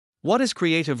What is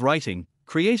creative writing?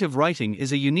 Creative writing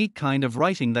is a unique kind of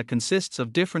writing that consists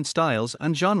of different styles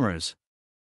and genres.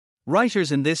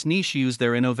 Writers in this niche use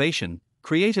their innovation,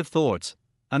 creative thoughts,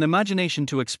 and imagination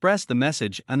to express the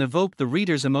message and evoke the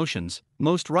reader's emotions.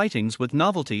 Most writings with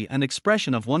novelty and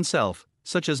expression of oneself,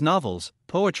 such as novels,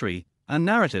 poetry, and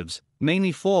narratives,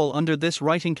 mainly fall under this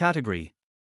writing category.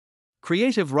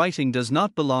 Creative writing does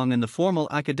not belong in the formal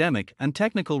academic and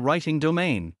technical writing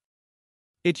domain.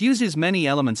 It uses many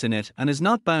elements in it and is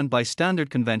not bound by standard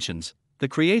conventions. The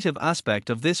creative aspect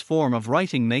of this form of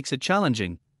writing makes it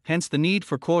challenging, hence the need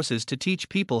for courses to teach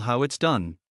people how it's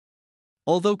done.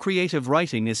 Although creative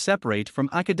writing is separate from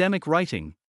academic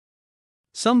writing,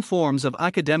 some forms of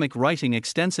academic writing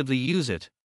extensively use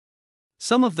it.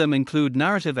 Some of them include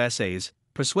narrative essays,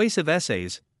 persuasive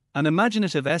essays, and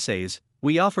imaginative essays.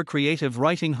 We offer creative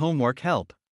writing homework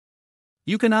help.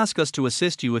 You can ask us to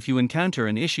assist you if you encounter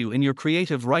an issue in your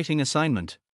creative writing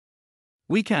assignment.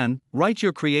 We can write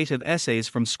your creative essays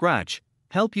from scratch,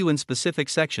 help you in specific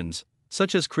sections,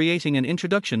 such as creating an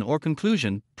introduction or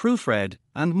conclusion, proofread,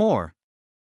 and more.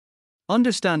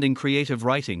 Understanding creative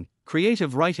writing.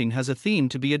 Creative writing has a theme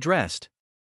to be addressed.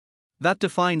 That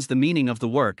defines the meaning of the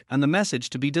work and the message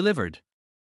to be delivered.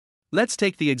 Let's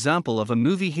take the example of a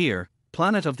movie here,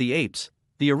 Planet of the Apes,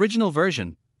 the original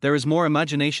version. There is more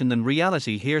imagination than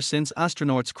reality here since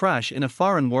astronauts crash in a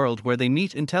foreign world where they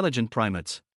meet intelligent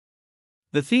primates.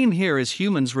 The theme here is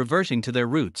humans reverting to their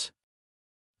roots.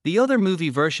 The other movie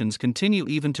versions continue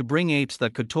even to bring apes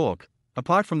that could talk.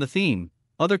 Apart from the theme,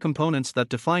 other components that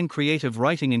define creative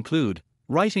writing include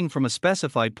writing from a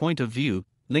specified point of view,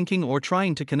 linking or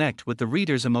trying to connect with the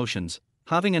reader's emotions,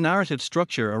 having a narrative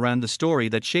structure around the story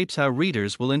that shapes how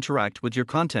readers will interact with your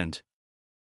content.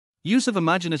 Use of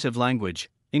imaginative language,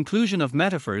 inclusion of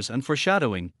metaphors and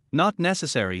foreshadowing, not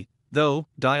necessary, though,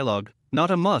 dialogue,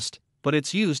 not a must, but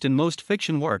it's used in most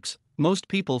fiction works. Most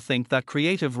people think that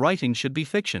creative writing should be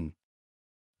fiction.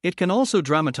 It can also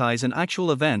dramatize an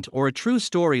actual event or a true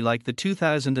story like the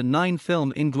 2009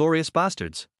 film Inglourious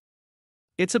Basterds.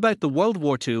 It's about the World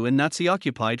War II in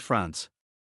Nazi-occupied France.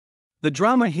 The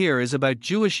drama here is about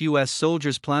Jewish US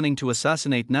soldiers planning to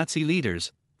assassinate Nazi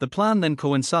leaders. The plan then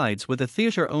coincides with a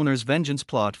theater owner's vengeance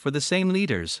plot for the same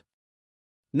leaders.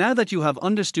 Now that you have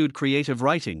understood creative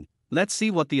writing, let's see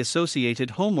what the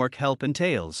associated homework help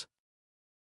entails.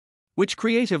 Which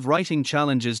creative writing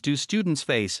challenges do students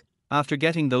face? After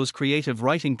getting those creative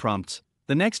writing prompts,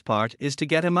 the next part is to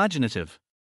get imaginative.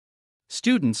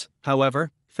 Students,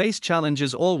 however, face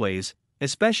challenges always,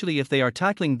 especially if they are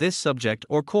tackling this subject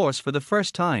or course for the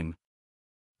first time.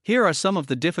 Here are some of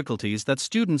the difficulties that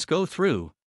students go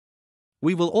through.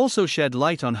 We will also shed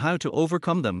light on how to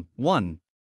overcome them. 1.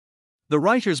 The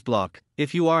writer's block.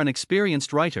 If you are an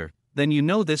experienced writer, then you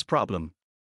know this problem.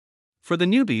 For the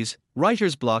newbies,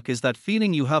 writer's block is that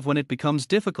feeling you have when it becomes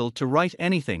difficult to write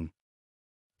anything.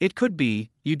 It could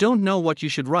be, you don't know what you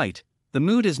should write, the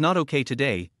mood is not okay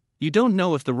today, you don't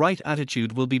know if the right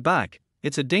attitude will be back.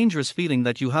 It's a dangerous feeling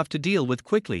that you have to deal with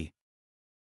quickly.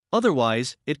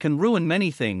 Otherwise, it can ruin many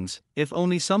things, if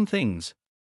only some things.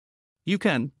 You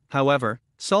can, however,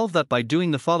 solve that by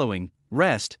doing the following: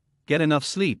 rest, get enough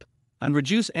sleep, and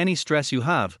reduce any stress you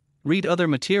have. Read other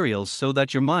materials so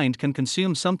that your mind can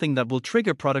consume something that will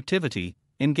trigger productivity,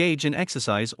 engage in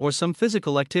exercise or some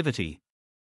physical activity.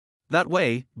 That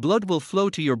way, blood will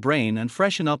flow to your brain and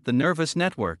freshen up the nervous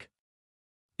network.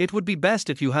 It would be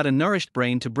best if you had a nourished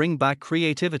brain to bring back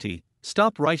creativity.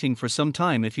 Stop writing for some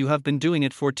time if you have been doing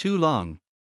it for too long.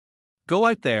 Go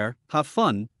out there, have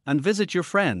fun, and visit your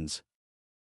friends.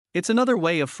 It's another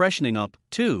way of freshening up.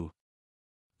 2.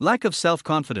 Lack of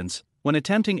self-confidence. When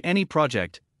attempting any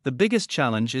project, the biggest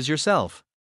challenge is yourself.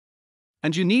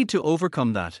 And you need to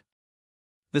overcome that.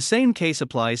 The same case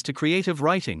applies to creative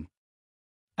writing.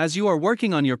 As you are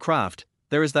working on your craft,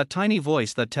 there is that tiny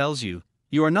voice that tells you,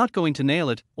 you are not going to nail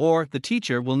it, or the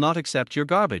teacher will not accept your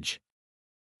garbage.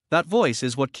 That voice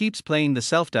is what keeps playing the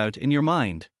self-doubt in your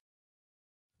mind.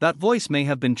 That voice may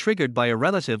have been triggered by a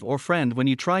relative or friend when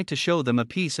you tried to show them a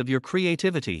piece of your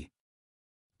creativity.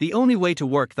 The only way to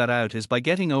work that out is by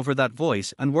getting over that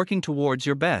voice and working towards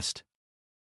your best.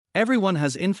 Everyone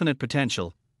has infinite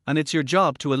potential, and it's your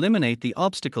job to eliminate the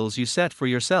obstacles you set for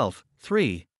yourself.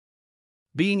 3.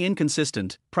 Being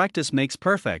inconsistent. Practice makes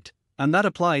perfect, and that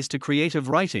applies to creative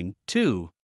writing,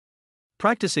 too.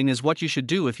 Practicing is what you should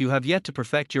do if you have yet to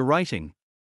perfect your writing.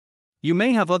 You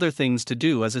may have other things to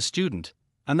do as a student,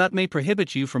 and that may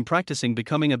prohibit you from practicing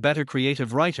becoming a better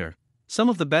creative writer. Some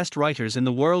of the best writers in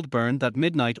the world burn that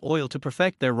midnight oil to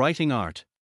perfect their writing art.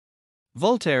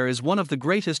 Voltaire is one of the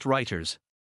greatest writers.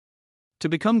 To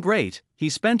become great, he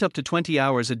spent up to 20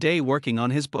 hours a day working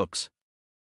on his books.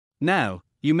 Now,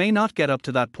 you may not get up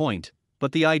to that point,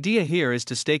 but the idea here is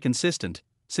to stay consistent.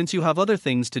 Since you have other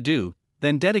things to do,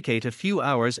 then dedicate a few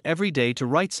hours every day to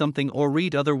write something or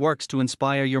read other works to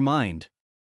inspire your mind.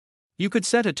 You could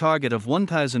set a target of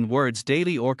 1,000 words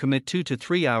daily or commit 2 to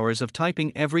 3 hours of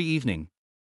typing every evening.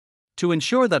 To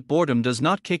ensure that boredom does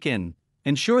not kick in,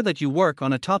 ensure that you work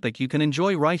on a topic you can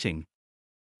enjoy writing.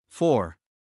 4.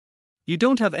 You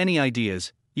don't have any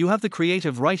ideas, you have the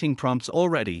creative writing prompts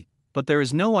already, but there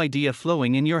is no idea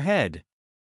flowing in your head.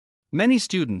 Many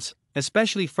students,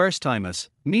 especially first-timers,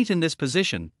 meet in this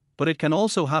position, but it can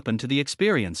also happen to the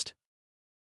experienced.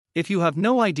 If you have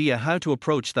no idea how to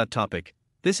approach that topic,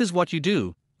 this is what you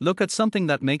do: look at something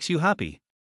that makes you happy.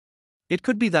 It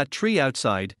could be that tree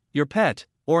outside, your pet,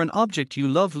 or an object you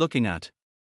love looking at.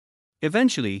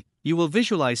 Eventually, you will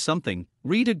visualize something,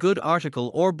 read a good article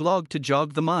or blog to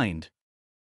jog the mind.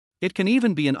 It can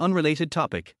even be an unrelated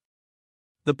topic.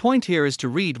 The point here is to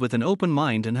read with an open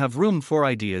mind and have room for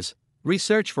ideas.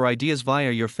 Research for ideas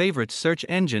via your favorite search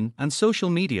engine and social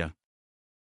media.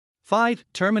 5.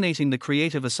 Terminating the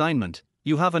creative assignment.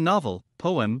 You have a novel,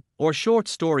 poem, or short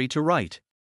story to write.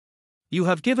 You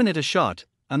have given it a shot,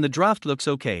 and the draft looks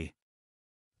okay.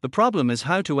 The problem is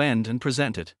how to end and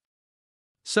present it.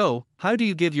 So, how do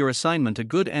you give your assignment a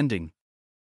good ending?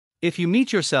 If you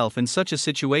meet yourself in such a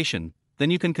situation, then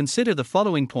you can consider the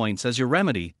following points as your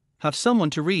remedy: have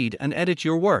someone to read and edit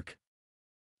your work.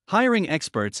 Hiring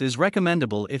experts is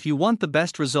recommendable if you want the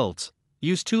best results.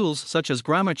 Use tools such as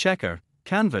Grammar Checker,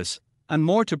 Canvas, and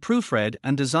more to proofread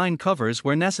and design covers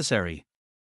where necessary.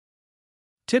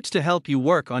 Tips to help you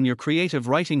work on your creative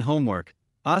writing homework.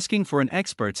 Asking for an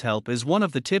expert's help is one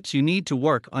of the tips you need to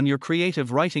work on your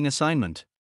creative writing assignment.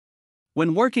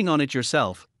 When working on it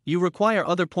yourself, you require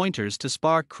other pointers to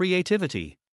spark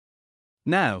creativity.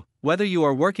 Now, whether you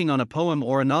are working on a poem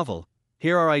or a novel,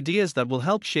 here are ideas that will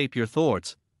help shape your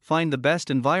thoughts. Find the best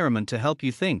environment to help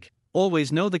you think.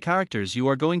 Always know the characters you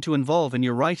are going to involve in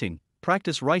your writing.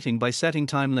 Practice writing by setting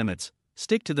time limits.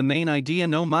 Stick to the main idea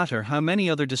no matter how many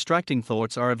other distracting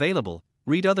thoughts are available.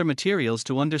 Read other materials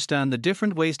to understand the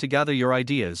different ways to gather your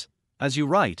ideas. As you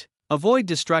write, avoid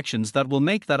distractions that will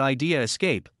make that idea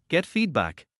escape. Get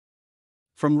feedback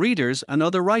from readers and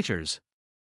other writers.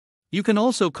 You can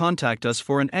also contact us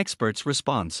for an expert's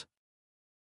response.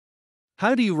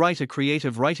 How do you write a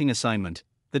creative writing assignment?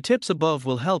 The tips above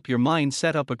will help your mind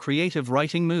set up a creative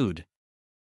writing mood.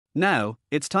 Now,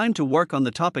 it's time to work on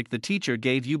the topic the teacher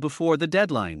gave you before the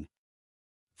deadline.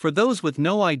 For those with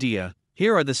no idea,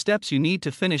 here are the steps you need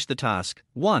to finish the task.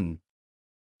 1.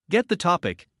 Get the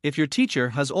topic. If your teacher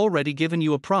has already given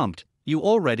you a prompt, you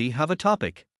already have a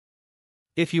topic.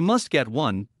 If you must get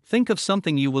one, think of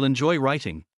something you will enjoy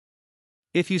writing.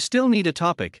 If you still need a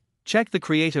topic, check the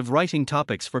creative writing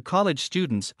topics for college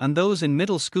students and those in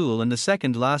middle school in the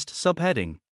second last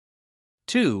subheading.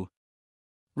 2.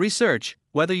 Research.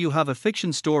 Whether you have a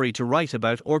fiction story to write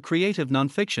about or creative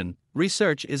nonfiction,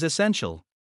 research is essential.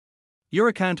 Your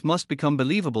account must become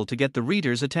believable to get the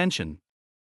reader's attention.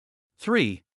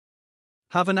 3.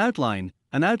 Have an outline.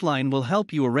 An outline will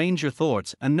help you arrange your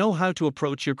thoughts and know how to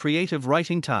approach your creative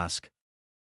writing task.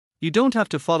 You don't have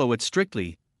to follow it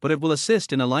strictly, but it will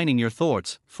assist in aligning your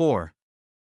thoughts. 4.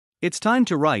 It's time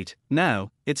to write.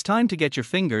 Now, it's time to get your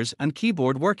fingers and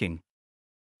keyboard working.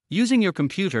 Using your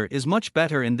computer is much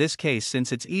better in this case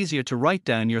since it's easier to write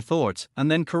down your thoughts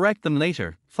and then correct them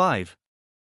later. 5.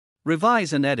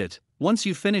 Revise and edit. Once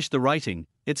you finish the writing,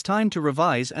 it's time to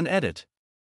revise and edit.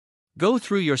 Go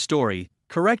through your story,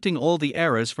 correcting all the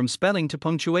errors from spelling to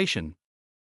punctuation.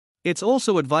 It's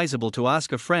also advisable to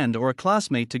ask a friend or a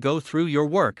classmate to go through your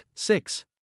work. 6.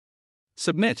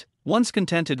 Submit. Once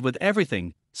contented with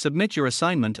everything, submit your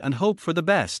assignment and hope for the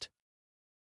best.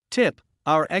 Tip: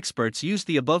 our experts use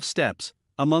the above steps,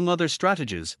 among other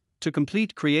strategies, to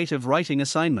complete creative writing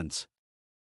assignments.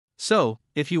 So,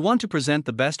 if you want to present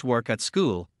the best work at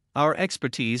school, our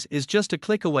expertise is just a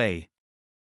click away.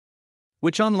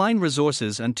 Which online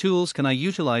resources and tools can I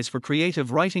utilize for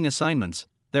creative writing assignments?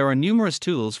 There are numerous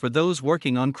tools for those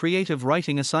working on creative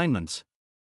writing assignments.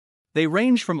 They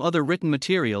range from other written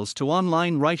materials to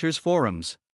online writers'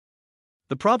 forums.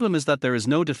 The problem is that there is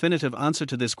no definitive answer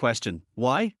to this question.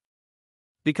 Why?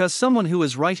 Because someone who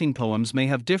is writing poems may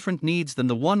have different needs than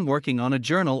the one working on a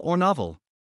journal or novel.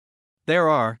 There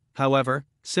are, however,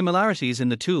 similarities in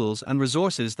the tools and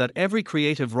resources that every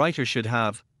creative writer should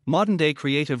have. Modern-day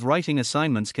creative writing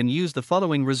assignments can use the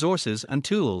following resources and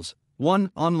tools.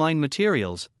 1. Online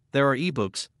materials. There are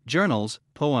ebooks, journals,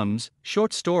 poems,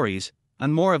 short stories,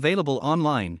 and more available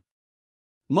online.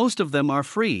 Most of them are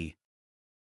free.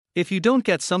 If you don't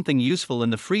get something useful in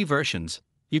the free versions,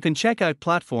 you can check out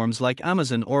platforms like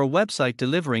Amazon or a website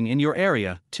delivering in your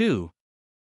area, too.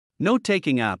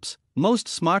 Note-taking apps. Most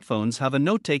smartphones have a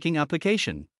note-taking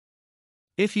application.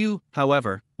 If you,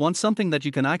 however, want something that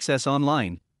you can access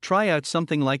online, try out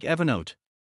something like Evernote.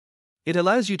 It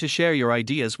allows you to share your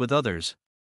ideas with others.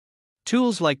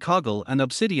 Tools like Coggle and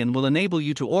Obsidian will enable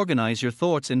you to organize your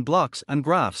thoughts in blocks and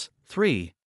graphs.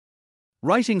 3.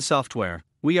 Writing software.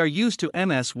 We are used to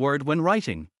MS Word when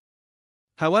writing.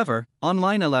 However,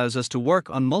 online allows us to work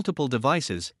on multiple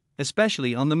devices,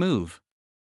 especially on the move.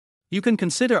 You can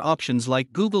consider options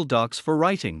like Google Docs for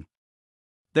writing.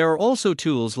 There are also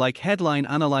tools like Headline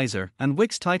Analyzer and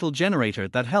Wix Title Generator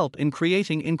that help in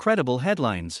creating incredible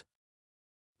headlines.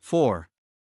 4.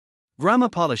 Grammar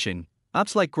polishing.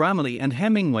 Apps like Grammarly and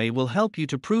Hemingway will help you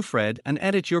to proofread and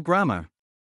edit your grammar.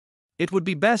 It would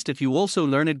be best if you also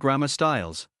learned grammar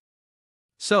styles.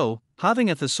 So, having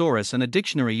a thesaurus and a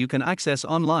dictionary you can access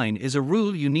online is a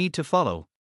rule you need to follow.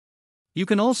 You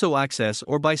can also access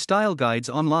or buy style guides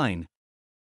online.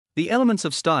 The Elements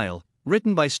of Style,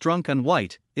 written by Strunk and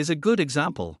White, is a good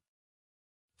example.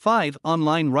 5.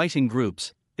 Online writing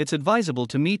groups. It's advisable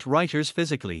to meet writers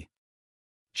physically.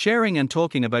 Sharing and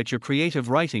talking about your creative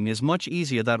writing is much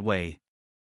easier that way.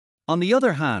 On the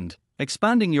other hand,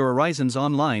 expanding your horizons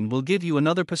online will give you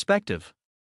another perspective.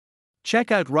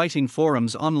 Check out writing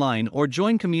forums online or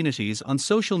join communities on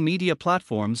social media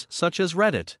platforms such as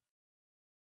Reddit.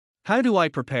 How do I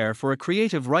prepare for a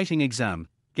creative writing exam?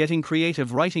 Getting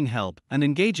creative writing help and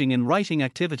engaging in writing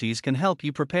activities can help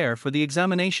you prepare for the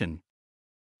examination.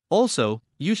 Also,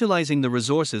 utilizing the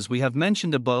resources we have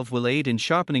mentioned above will aid in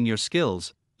sharpening your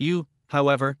skills. You,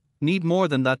 however, need more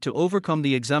than that to overcome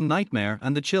the exam nightmare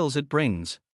and the chills it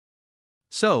brings.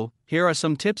 So, here are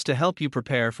some tips to help you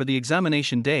prepare for the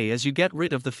examination day as you get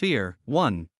rid of the fear.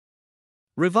 1.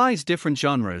 Revise different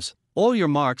genres. All your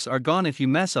marks are gone if you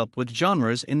mess up with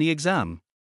genres in the exam.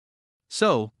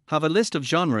 So, have a list of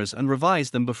genres and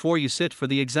revise them before you sit for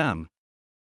the exam.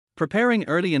 Preparing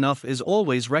early enough is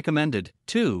always recommended.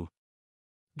 2.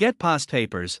 Get past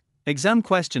papers. Exam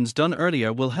questions done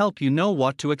earlier will help you know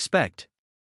what to expect.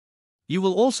 You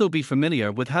will also be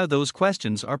familiar with how those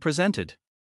questions are presented.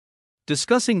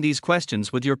 Discussing these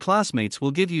questions with your classmates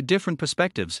will give you different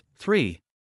perspectives. 3.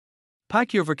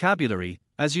 Pack your vocabulary.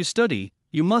 As you study,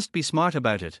 you must be smart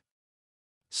about it.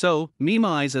 So,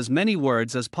 memorize as many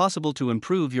words as possible to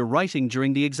improve your writing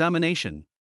during the examination.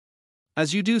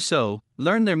 As you do so,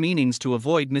 learn their meanings to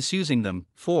avoid misusing them.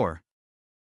 4.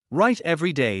 Write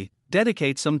every day.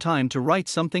 Dedicate some time to write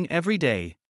something every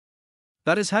day.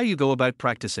 That is how you go about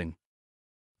practicing.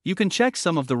 You can check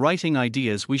some of the writing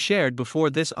ideas we shared before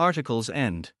this article's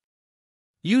end.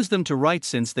 Use them to write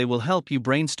since they will help you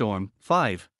brainstorm.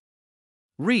 5.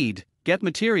 Read. Get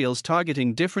materials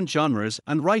targeting different genres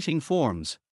and writing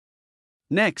forms.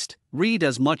 Next, read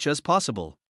as much as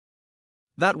possible.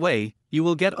 That way, you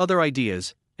will get other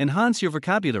ideas, enhance your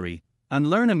vocabulary, and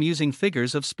learn amusing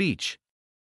figures of speech.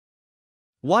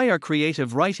 Why are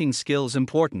creative writing skills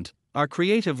important? Are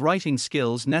creative writing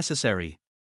skills necessary?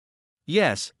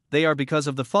 Yes, they are because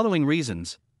of the following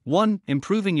reasons. 1.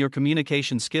 Improving your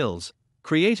communication skills.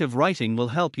 Creative writing will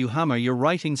help you hammer your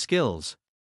writing skills.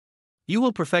 You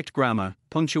will perfect grammar,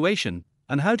 punctuation,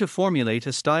 and how to formulate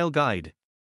a style guide.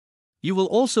 You will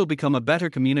also become a better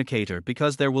communicator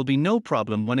because there will be no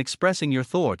problem when expressing your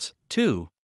thoughts. 2.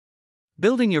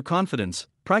 Building your confidence.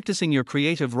 Practicing your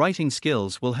creative writing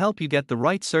skills will help you get the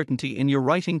right certainty in your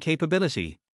writing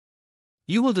capability.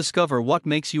 You will discover what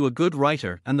makes you a good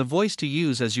writer and the voice to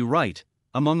use as you write,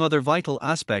 among other vital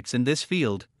aspects in this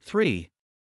field. 3.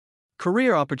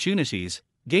 Career opportunities.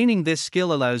 Gaining this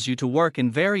skill allows you to work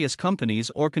in various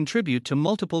companies or contribute to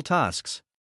multiple tasks.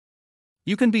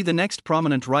 You can be the next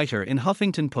prominent writer in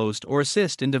Huffington Post or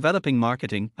assist in developing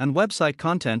marketing and website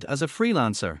content as a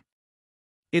freelancer.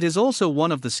 It is also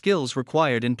one of the skills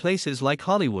required in places like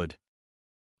Hollywood.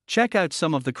 Check out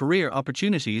some of the career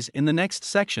opportunities in the next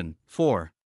section.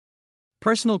 4.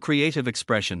 Personal creative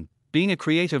expression. Being a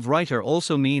creative writer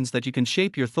also means that you can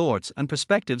shape your thoughts and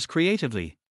perspectives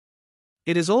creatively.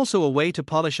 It is also a way to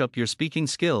polish up your speaking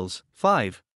skills.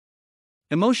 5.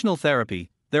 Emotional therapy.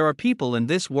 There are people in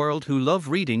this world who love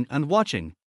reading and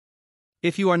watching.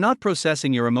 If you are not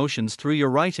processing your emotions through your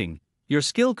writing, your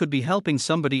skill could be helping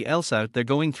somebody else out there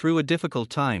going through a difficult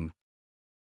time.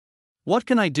 What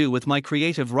can I do with my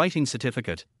creative writing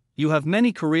certificate? You have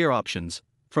many career options,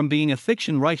 from being a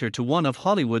fiction writer to one of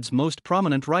Hollywood's most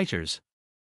prominent writers.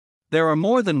 There are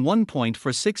more than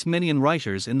 1.46 million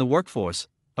writers in the workforce,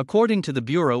 according to the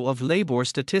Bureau of Labor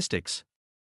Statistics.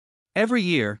 Every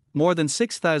year, more than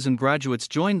 6,000 graduates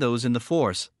join those in the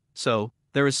force, so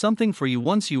there is something for you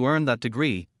once you earn that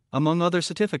degree, among other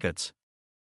certificates.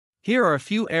 Here are a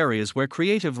few areas where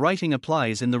creative writing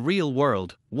applies in the real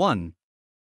world. 1.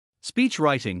 Speech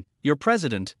writing. Your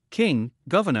president, king,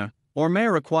 governor, or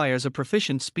mayor requires a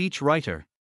proficient speech writer.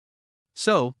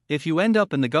 So, if you end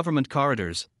up in the government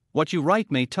corridors, what you write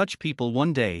may touch people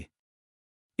one day.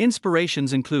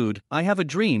 Inspirations include I Have a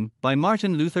Dream by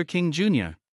Martin Luther King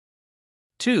Jr.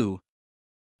 2.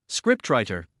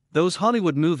 Scriptwriter. Those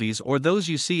Hollywood movies or those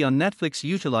you see on Netflix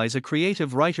utilize a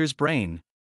creative writer's brain.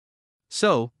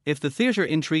 So, if the theater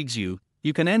intrigues you,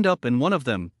 you can end up in one of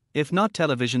them, if not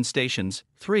television stations.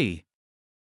 3.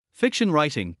 Fiction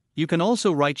writing. You can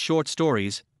also write short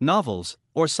stories, novels,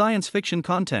 or science fiction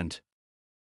content.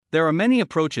 There are many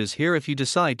approaches here if you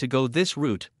decide to go this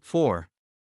route. 4.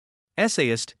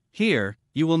 Essayist. Here,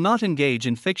 you will not engage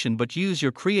in fiction but use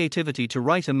your creativity to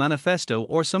write a manifesto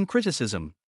or some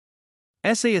criticism.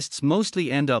 Essayists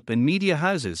mostly end up in media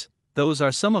houses. Those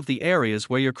are some of the areas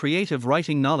where your creative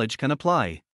writing knowledge can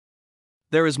apply.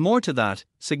 There is more to that,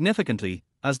 significantly,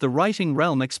 as the writing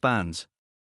realm expands.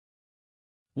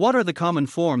 What are the common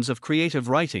forms of creative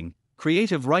writing?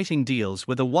 Creative writing deals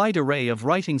with a wide array of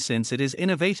writing since it is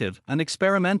innovative and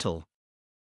experimental.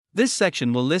 This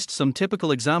section will list some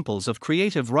typical examples of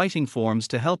creative writing forms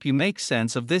to help you make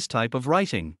sense of this type of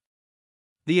writing.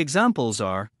 The examples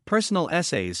are personal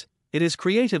essays. It is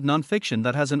creative nonfiction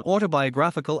that has an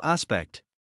autobiographical aspect.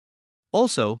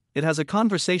 Also, it has a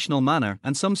conversational manner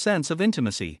and some sense of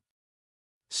intimacy.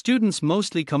 Students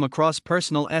mostly come across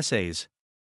personal essays.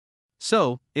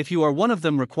 So, if you are one of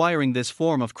them requiring this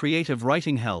form of creative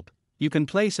writing help, you can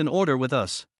place an order with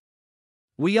us.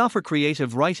 We offer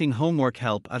creative writing homework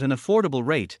help at an affordable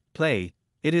rate. Play.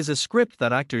 It is a script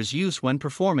that actors use when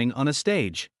performing on a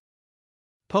stage.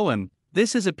 Poem.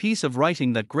 This is a piece of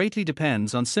writing that greatly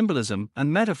depends on symbolism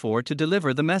and metaphor to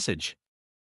deliver the message.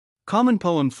 Common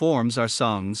poem forms are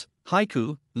songs,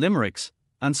 haiku, limericks,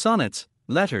 and sonnets,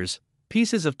 letters,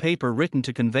 pieces of paper written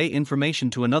to convey information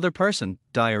to another person,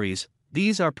 diaries.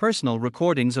 These are personal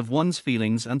recordings of one's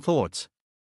feelings and thoughts.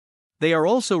 They are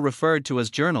also referred to as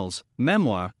journals.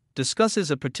 Memoir discusses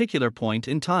a particular point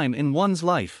in time in one's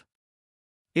life.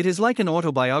 It is like an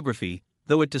autobiography,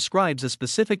 though it describes a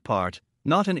specific part,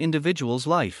 not an individual's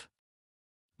life.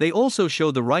 They also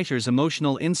show the writer's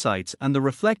emotional insights and the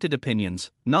reflected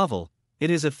opinions. Novel.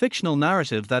 It is a fictional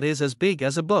narrative that is as big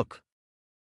as a book.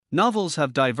 Novels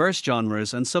have diverse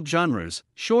genres and subgenres.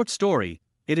 Short story.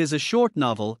 It is a short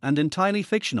novel and entirely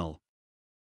fictional.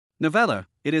 Novella.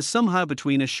 It is somehow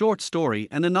between a short story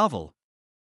and a novel.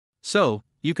 So,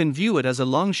 you can view it as a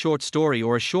long short story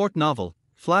or a short novel.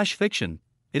 Flash fiction.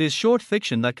 It is short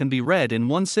fiction that can be read in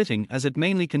one sitting as it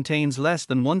mainly contains less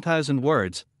than 1,000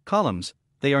 words. Columns.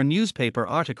 They are newspaper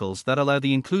articles that allow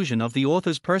the inclusion of the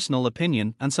author's personal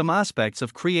opinion and some aspects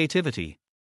of creativity.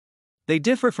 They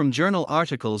differ from journal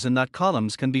articles in that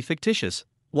columns can be fictitious,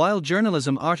 while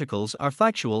journalism articles are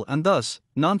factual and thus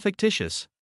non-fictitious.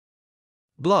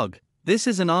 Blog. This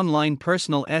is an online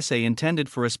personal essay intended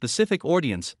for a specific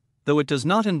audience, though it does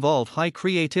not involve high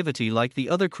creativity like the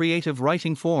other creative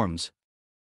writing forms.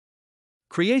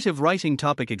 Creative writing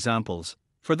topic examples.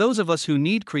 For those of us who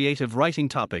need creative writing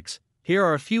topics, here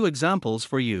are a few examples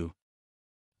for you.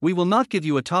 We will not give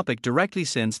you a topic directly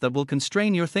since that will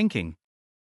constrain your thinking.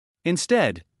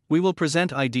 Instead, we will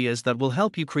present ideas that will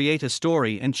help you create a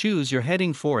story and choose your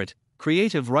heading for it.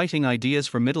 Creative writing ideas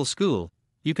for middle school.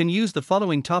 You can use the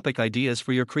following topic ideas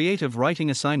for your creative writing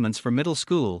assignments for middle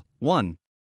school. 1.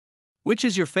 Which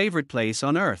is your favorite place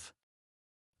on Earth?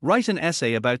 Write an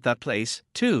essay about that place.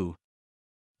 2.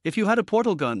 If you had a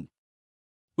portal gun,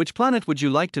 which planet would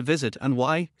you like to visit and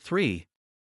why? 3.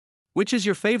 Which is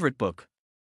your favorite book?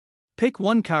 Pick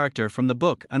one character from the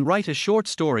book and write a short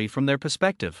story from their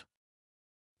perspective.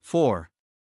 4.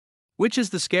 Which is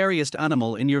the scariest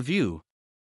animal in your view?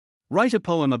 Write a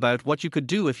poem about what you could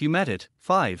do if you met it.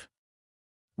 5.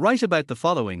 Write about the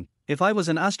following. If I was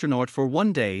an astronaut for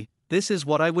one day, this is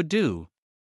what I would do.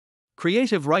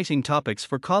 Creative writing topics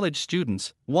for college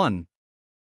students. 1.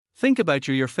 Think about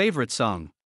your favorite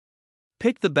song.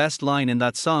 Pick the best line in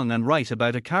that song and write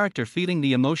about a character feeling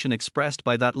the emotion expressed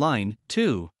by that line.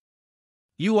 2.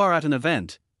 You are at an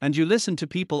event, and you listen to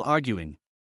people arguing.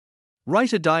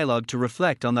 Write a dialogue to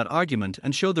reflect on that argument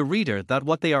and show the reader that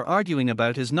what they are arguing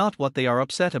about is not what they are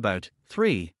upset about.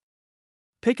 3.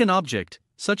 Pick an object,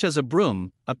 such as a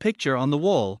broom, a picture on the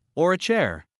wall, or a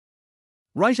chair.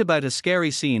 Write about a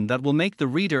scary scene that will make the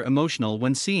reader emotional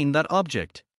when seeing that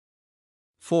object.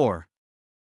 4.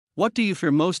 What do you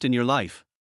fear most in your life?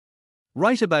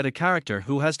 Write about a character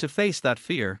who has to face that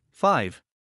fear. 5.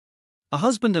 A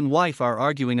husband and wife are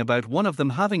arguing about one of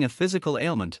them having a physical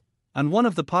ailment, and one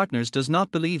of the partners does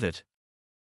not believe it.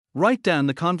 Write down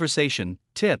the conversation.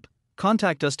 Tip: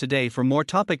 contact us today for more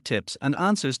topic tips and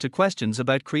answers to questions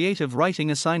about creative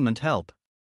writing assignment help.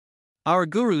 Our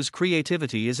guru's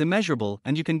creativity is immeasurable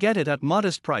and you can get it at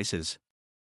modest prices.